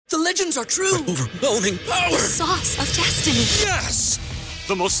The legends are true. Overwhelming power. Sauce of destiny. Yes!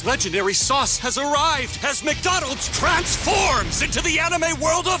 The most legendary sauce has arrived as McDonald's transforms into the anime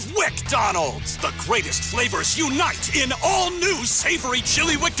world of WickDonald's. The greatest flavors unite in all new savory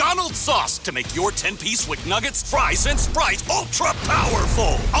chili McDonald's sauce to make your 10-piece Wick Nuggets, fries, and Sprite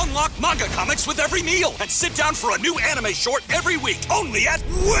ultra-powerful. Unlock manga comics with every meal and sit down for a new anime short every week only at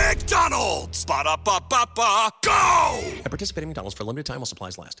WickDonald's. Ba-da-ba-ba-ba, go! At participating McDonald's for a limited time while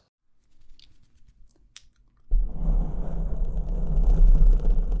supplies last.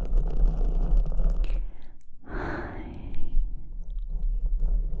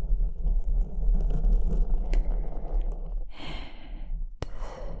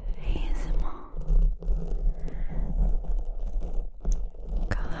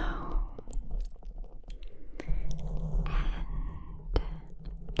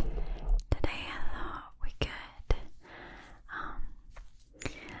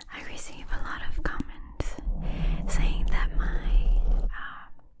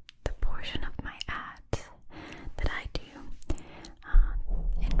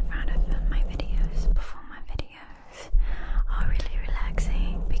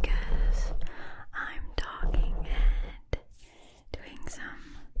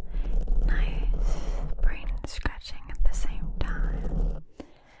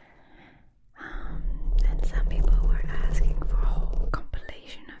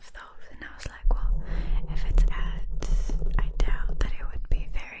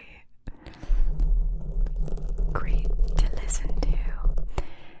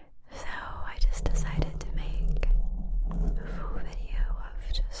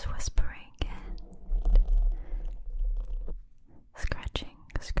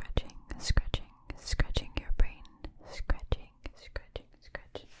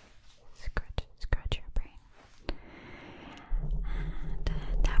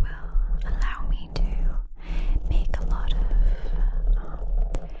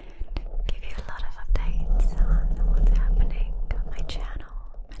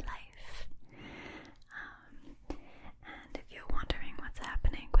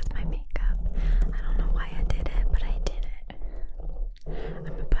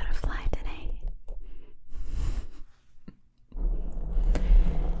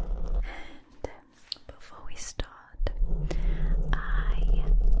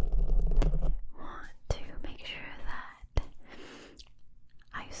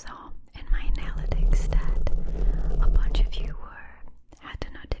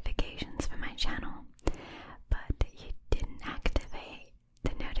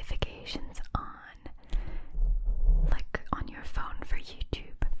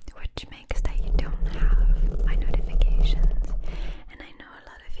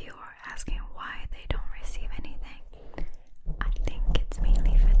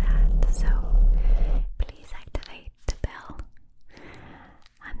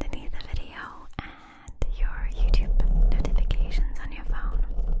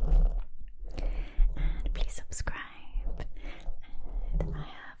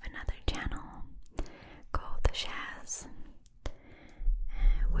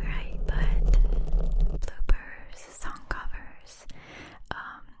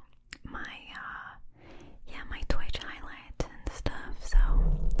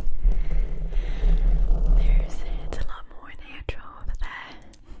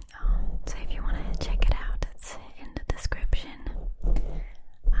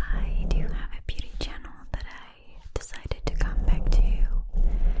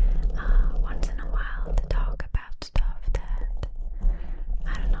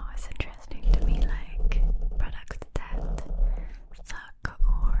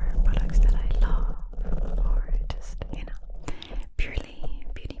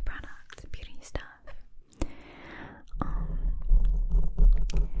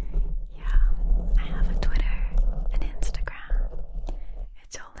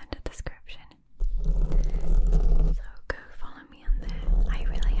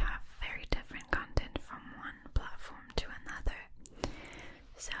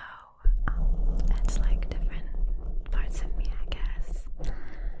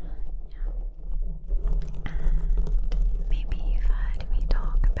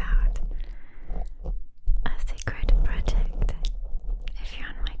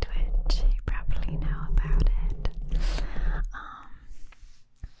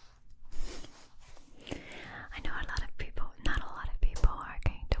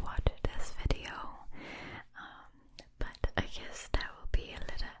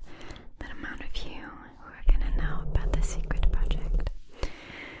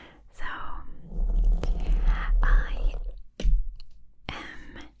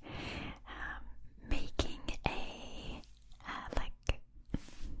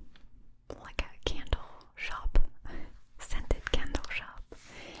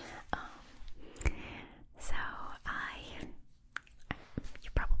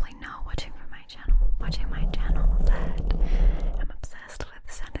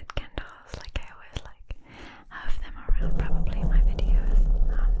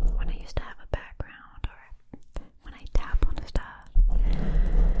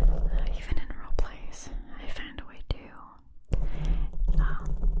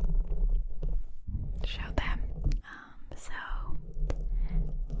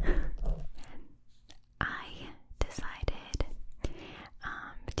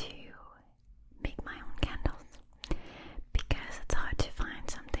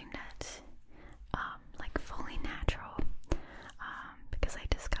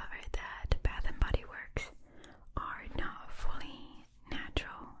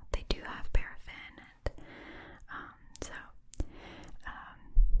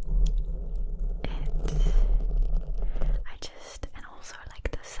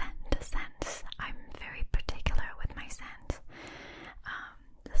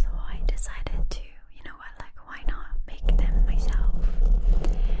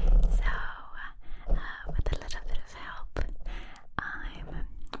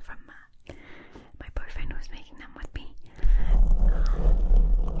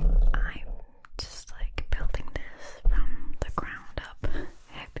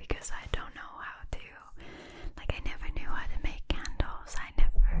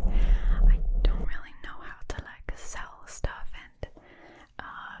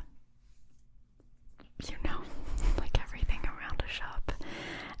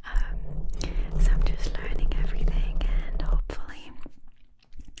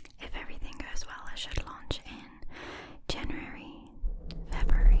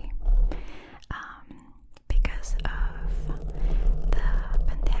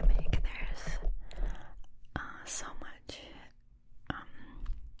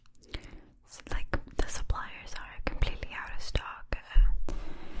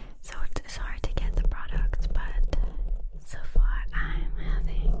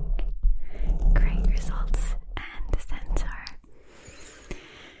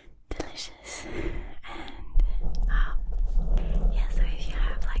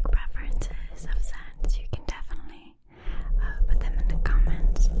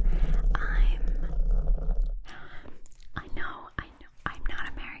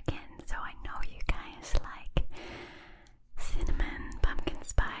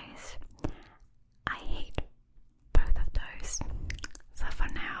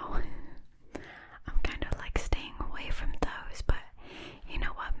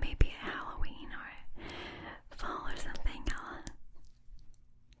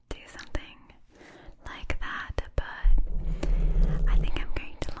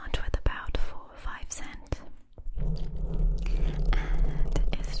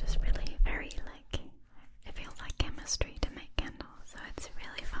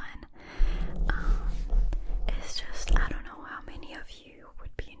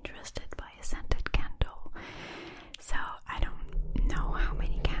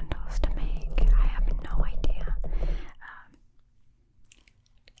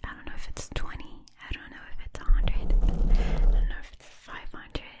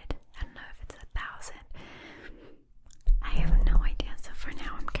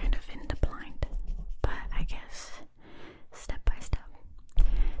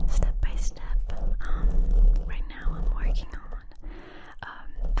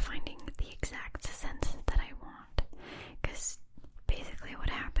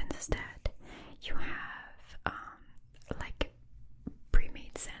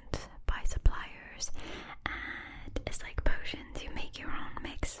 stores, and it's like potions. You make your own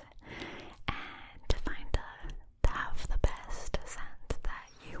mix, and to have the best scent that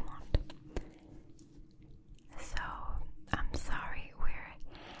you want. So I'm sorry we're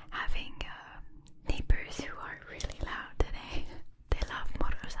having neighbors who are really loud today. They love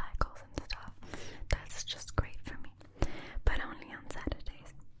motorcycles and stuff. That's just great for me, but only on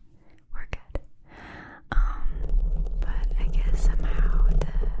Saturdays. We're good. But I guess somehow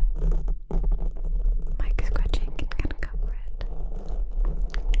my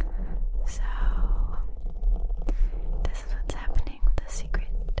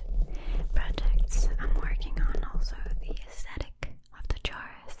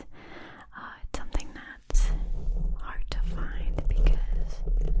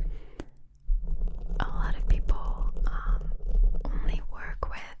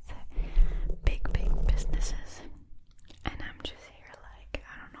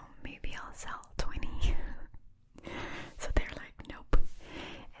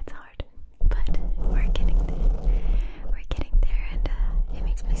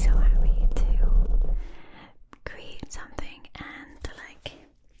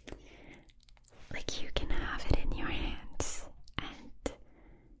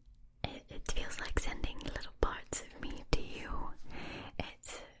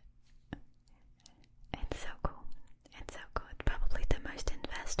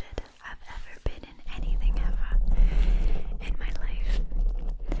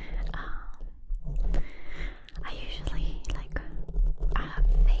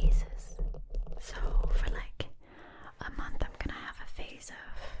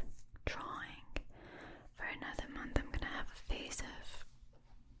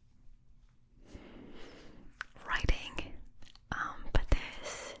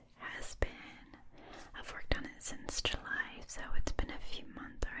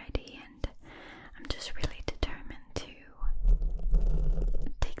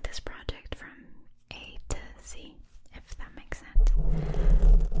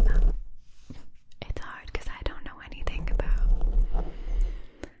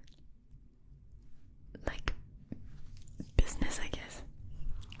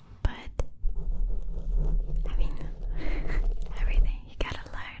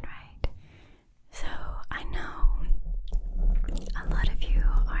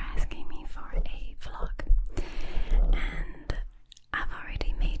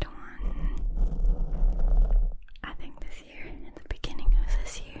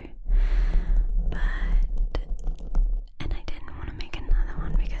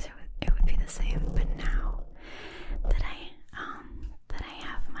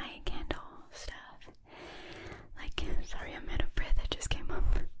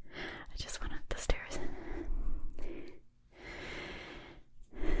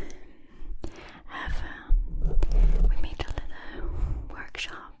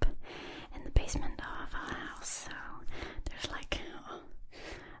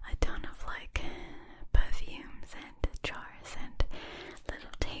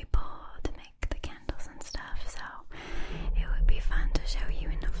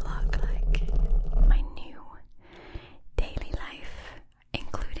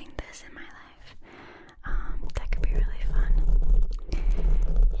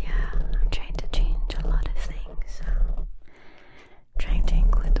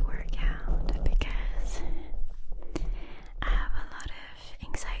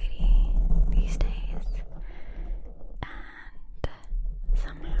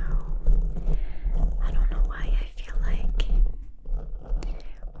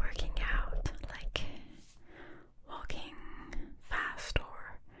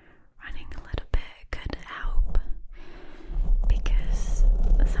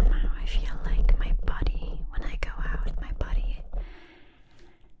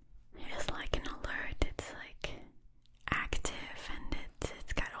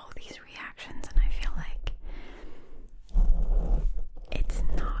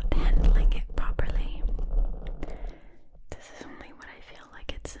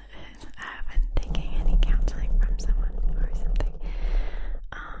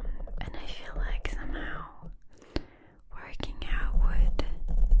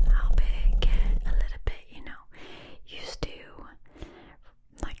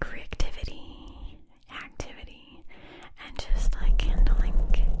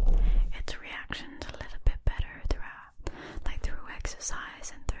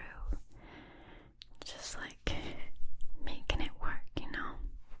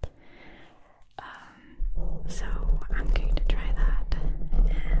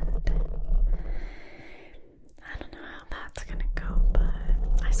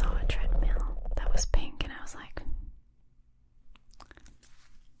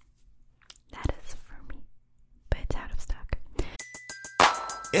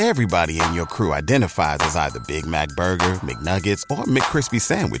Everybody in your crew identifies as either Big Mac Burger, McNuggets, or McCrispy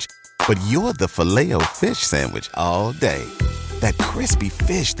Sandwich. But you're the Filet-O-Fish Sandwich all day. That crispy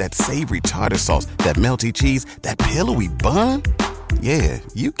fish, that savory tartar sauce, that melty cheese, that pillowy bun. Yeah,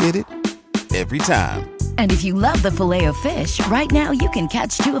 you get it. Every time. And if you love the Filet-O-Fish, right now you can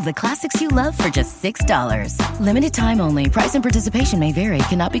catch two of the classics you love for just $6. Limited time only. Price and participation may vary.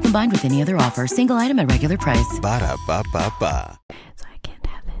 Cannot be combined with any other offer. Single item at regular price. Ba-da-ba-ba-ba. So I can't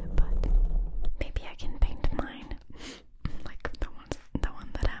have it, but maybe I can paint mine. Like the one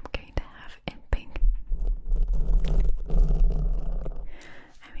that I'm going to have in pink.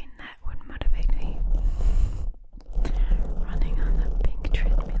 I mean, that would motivate me. Running on the pink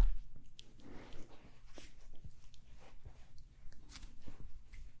treadmill.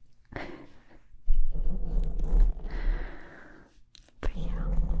 But yeah,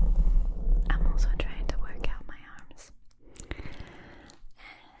 I'm also trying to work out my arms.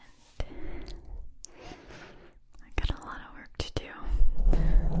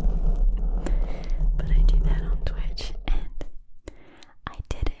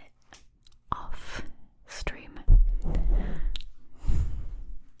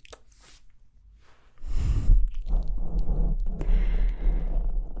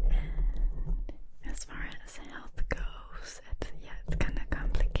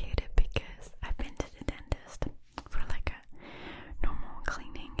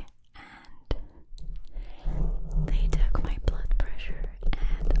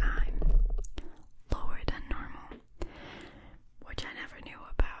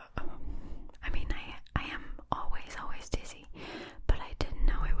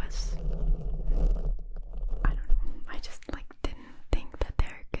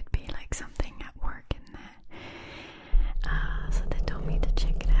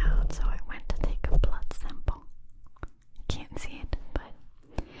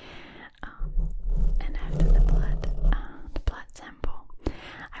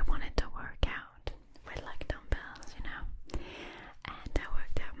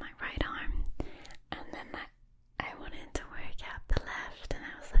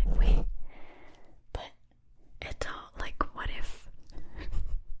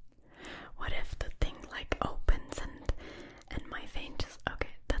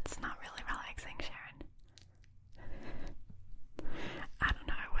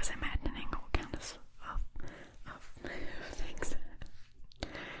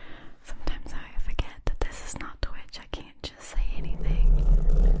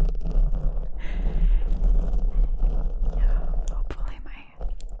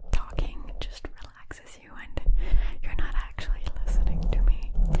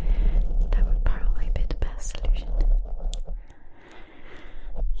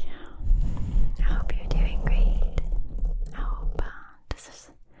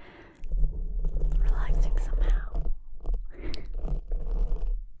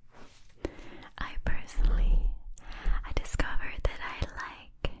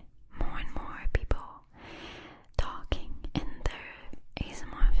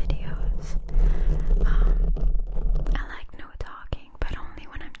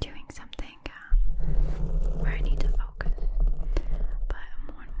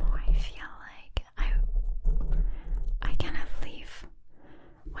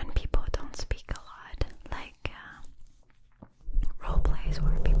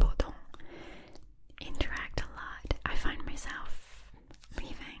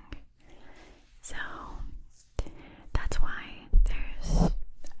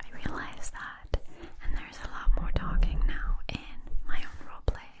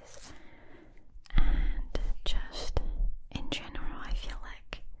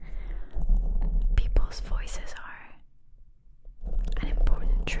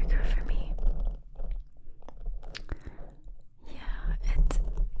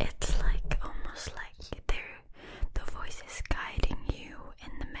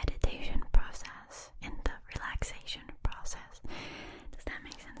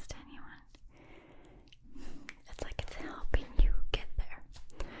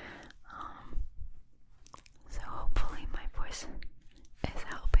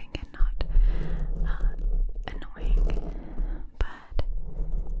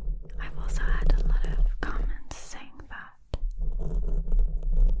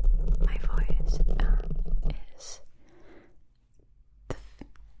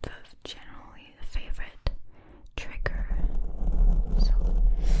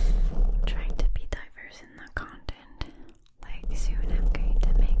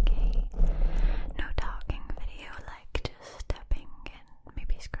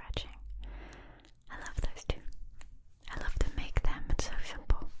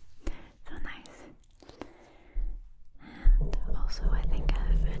 I think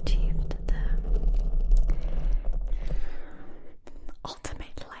I've achieved the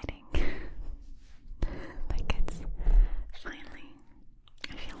ultimate lighting. Like it's finally,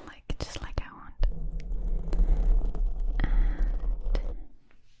 I feel like just like I want. And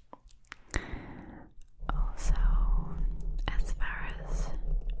also, as far as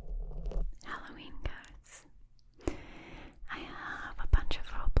Halloween goes, I have a bunch of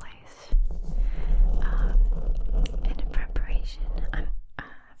role plays in preparation. I've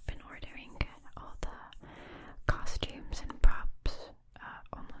been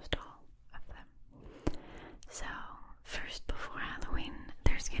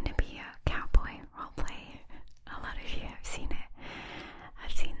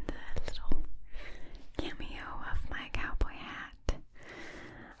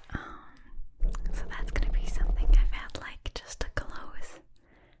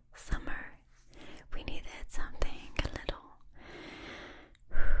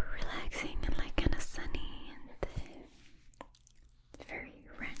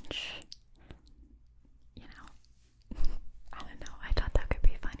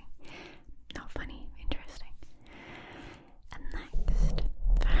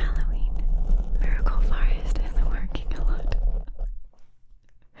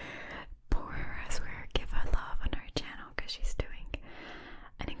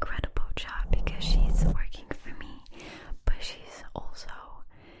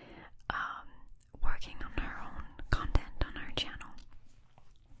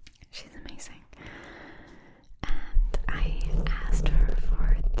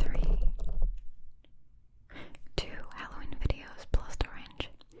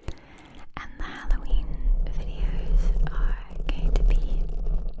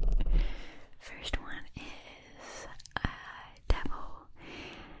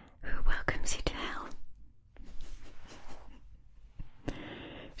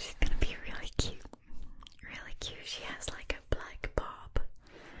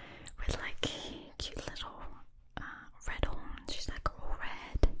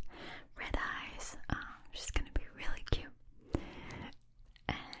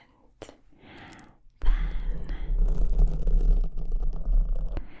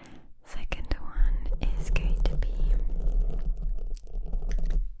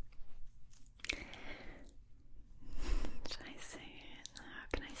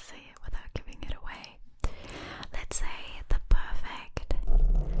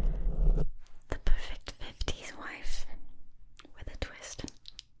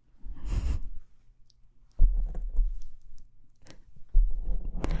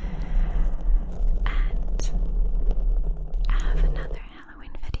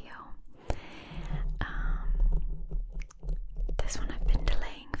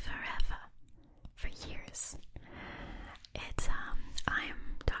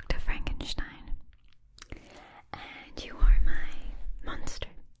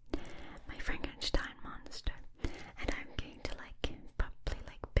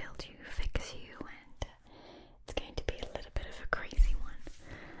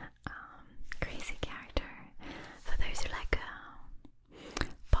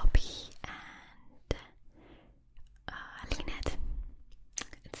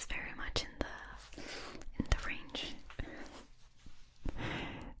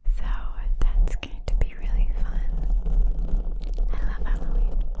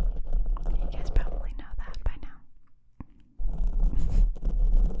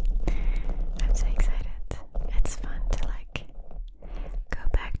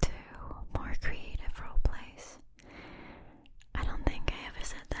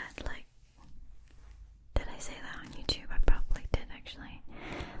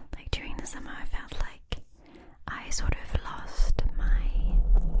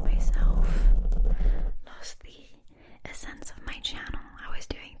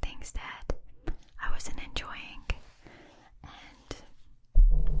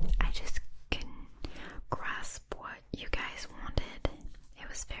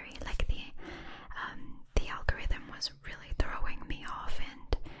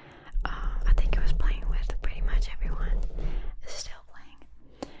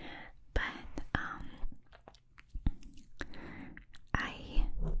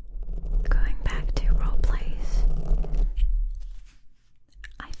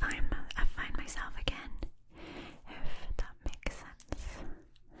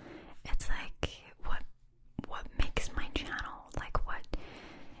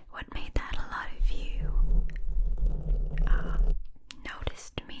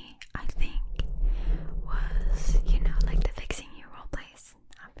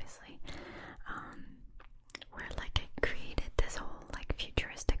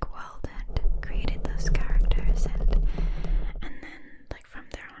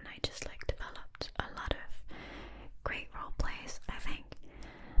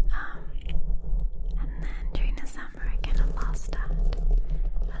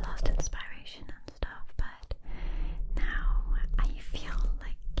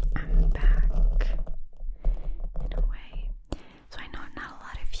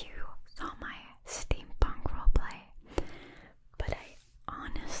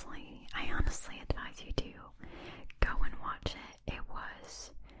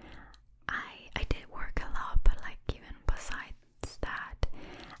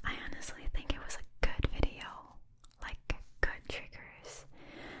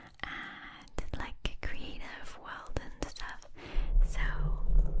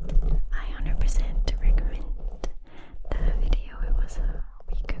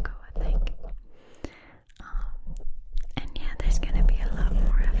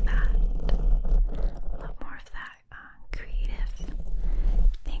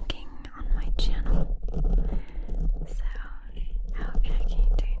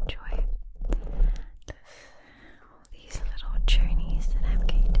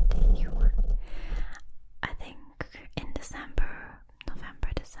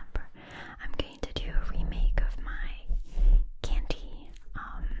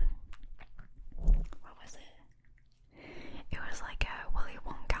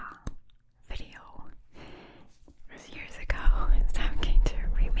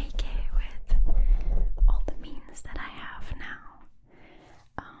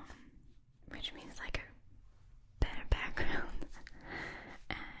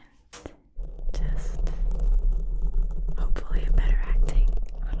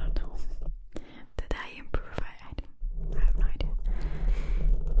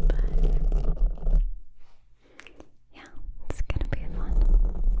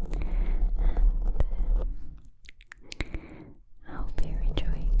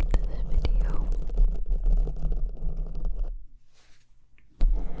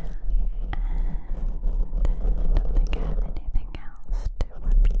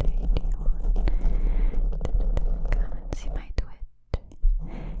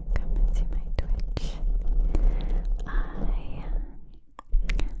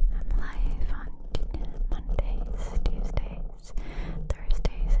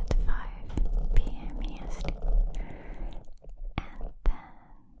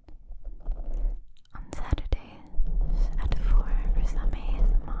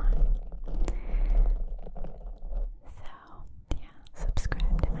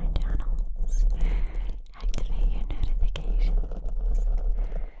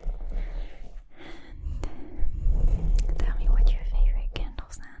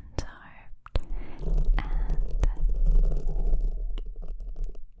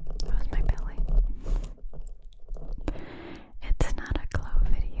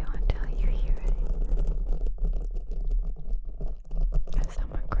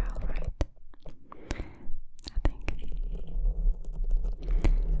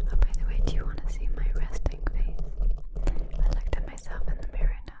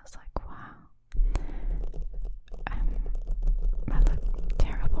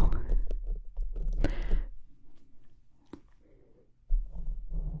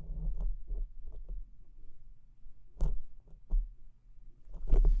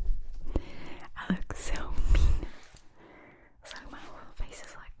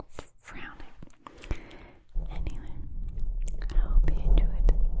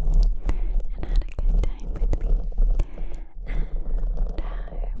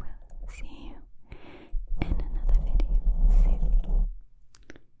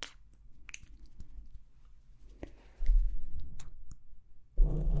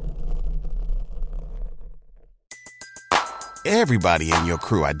Everybody in your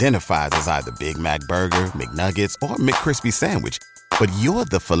crew identifies as either Big Mac Burger, McNuggets, or McCrispy Sandwich. But you're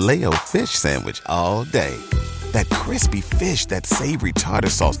the Filet-O-Fish Sandwich all day. That crispy fish, that savory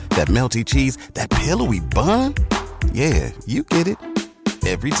tartar sauce, that melty cheese, that pillowy bun. Yeah, you get it.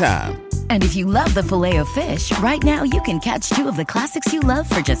 Every time. And if you love the Filet-O-Fish, right now you can catch 2 of the classics you love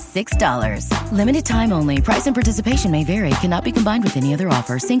for just $6. Limited time only. Price and participation may vary. Cannot be combined with any other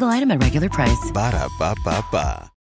offer. Single item at regular price. Ba-da-ba-ba-ba.